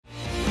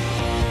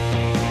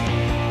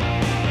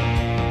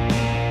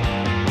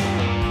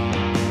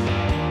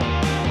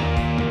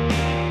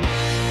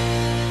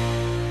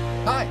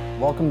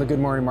Welcome to Good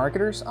Morning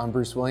Marketers. I'm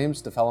Bruce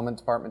Williams, Development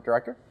Department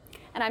Director.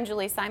 And I'm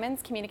Julie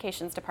Simons,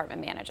 Communications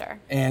Department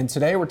Manager. And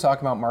today we're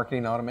talking about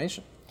marketing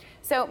automation.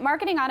 So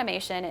marketing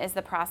automation is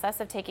the process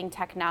of taking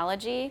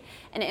technology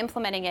and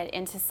implementing it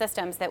into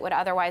systems that would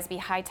otherwise be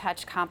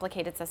high-touch,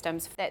 complicated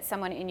systems that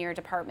someone in your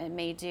department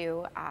may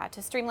do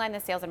to streamline the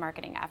sales and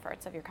marketing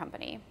efforts of your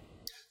company.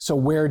 So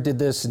where did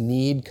this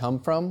need come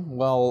from?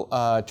 Well,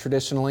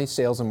 traditionally,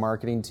 sales and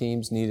marketing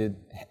teams needed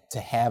to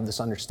have this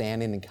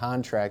understanding and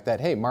contract that,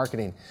 hey,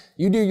 marketing,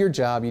 you do your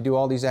job, you do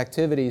all these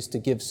activities to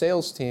give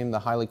sales team the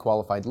highly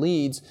qualified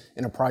leads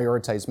in a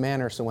prioritized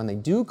manner, so when they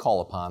do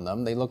call upon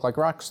them, they look like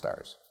rock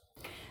stars.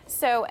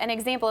 So an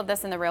example of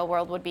this in the real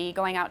world would be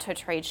going out to a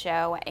trade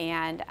show,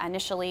 and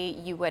initially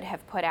you would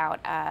have put out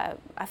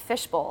a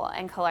fishbowl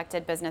and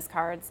collected business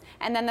cards,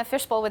 and then the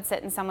fishbowl would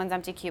sit in someone's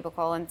empty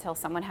cubicle until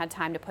someone had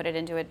time to put it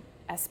into a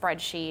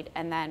spreadsheet,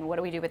 and then what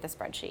do we do with the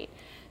spreadsheet?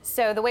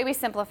 So the way we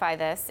simplify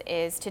this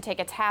is to take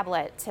a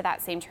tablet to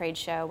that same trade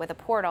show with a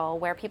portal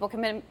where people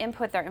can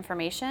input their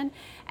information,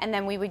 and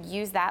then we would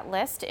use that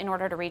list in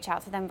order to reach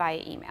out to them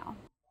via email.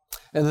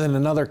 And then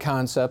another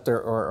concept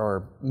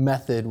or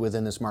method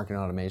within this marketing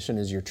automation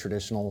is your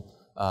traditional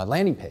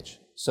landing page.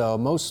 So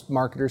most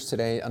marketers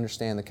today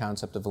understand the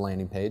concept of a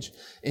landing page.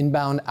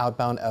 Inbound,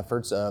 outbound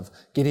efforts of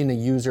getting a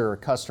user or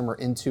customer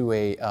into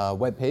a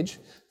web page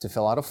to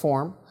fill out a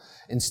form.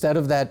 Instead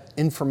of that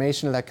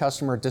information of that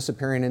customer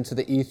disappearing into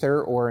the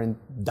ether or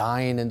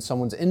dying in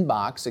someone's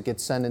inbox, it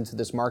gets sent into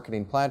this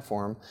marketing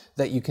platform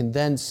that you can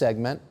then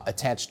segment,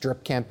 attach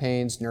drip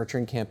campaigns,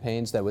 nurturing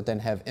campaigns that would then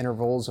have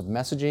intervals of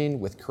messaging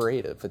with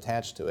creative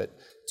attached to it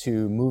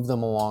to move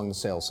them along the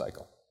sales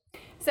cycle.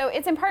 So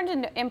it's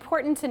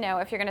important to know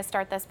if you're going to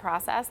start this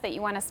process that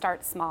you want to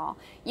start small.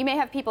 You may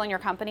have people in your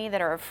company that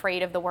are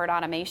afraid of the word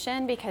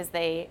automation because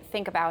they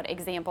think about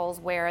examples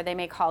where they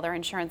may call their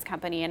insurance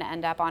company and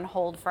end up on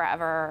hold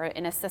forever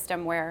in a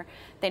system where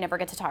they never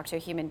get to talk to a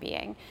human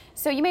being.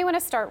 So you may want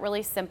to start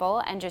really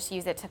simple and just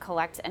use it to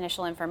collect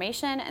initial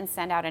information and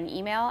send out an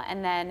email,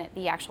 and then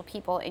the actual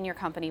people in your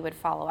company would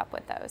follow up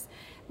with those.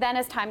 Then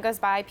as time goes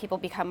by, people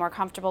become more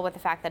comfortable with the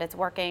fact that it's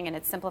working and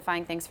it's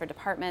simplifying things for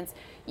departments.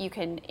 You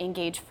can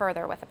engage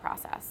further with the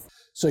process.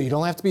 So you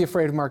don't have to be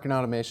afraid of marketing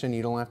automation.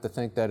 You don't have to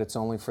think that it's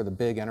only for the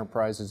big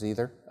enterprises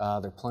either. There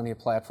are plenty of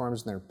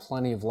platforms and there are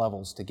plenty of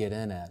levels to get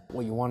in at.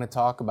 What you want to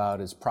talk about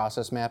is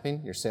process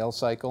mapping, your sales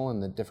cycle,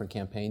 and the different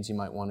campaigns you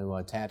might want to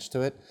attach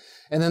to it.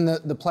 And then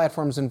the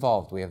platforms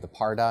involved. We have the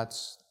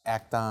Pardots,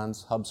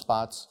 Actons,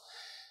 HubSpots,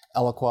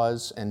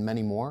 Eloqua, and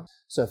many more.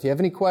 So if you have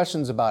any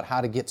questions about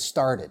how to get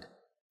started,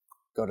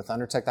 go to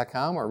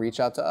thundertech.com or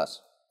reach out to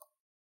us.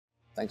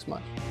 Thanks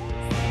much.